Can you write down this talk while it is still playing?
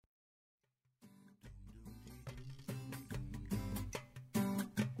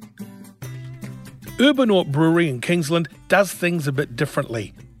Urbanaut Brewery in Kingsland does things a bit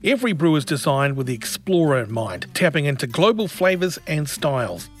differently. Every brew is designed with the explorer in mind, tapping into global flavours and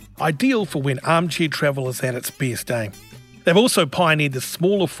styles, ideal for when armchair travel is at its best, They've also pioneered the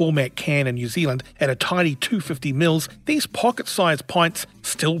smaller format can in New Zealand at a tiny 250ml. These pocket-sized pints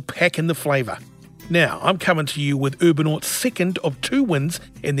still pack in the flavour. Now, I'm coming to you with Urbanaut's second of 2 wins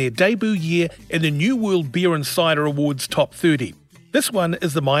in their debut year in the New World Beer and Cider Awards Top 30. This one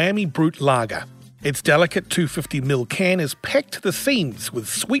is the Miami Brut Lager. Its delicate 250ml can is packed to the seams with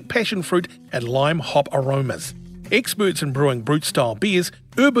sweet passion fruit and lime hop aromas. Experts in brewing brut-style beers,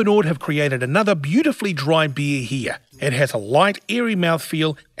 Urbanaut have created another beautifully dry beer here. It has a light, airy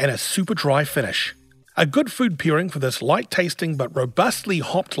mouthfeel and a super dry finish. A good food pairing for this light-tasting but robustly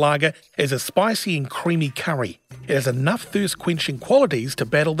hopped lager is a spicy and creamy curry. It has enough thirst-quenching qualities to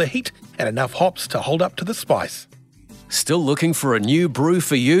battle the heat and enough hops to hold up to the spice. Still looking for a new brew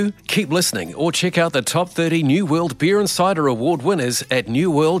for you? Keep listening or check out the top 30 New World Beer and Cider Award winners at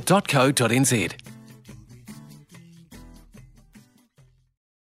newworld.co.nz.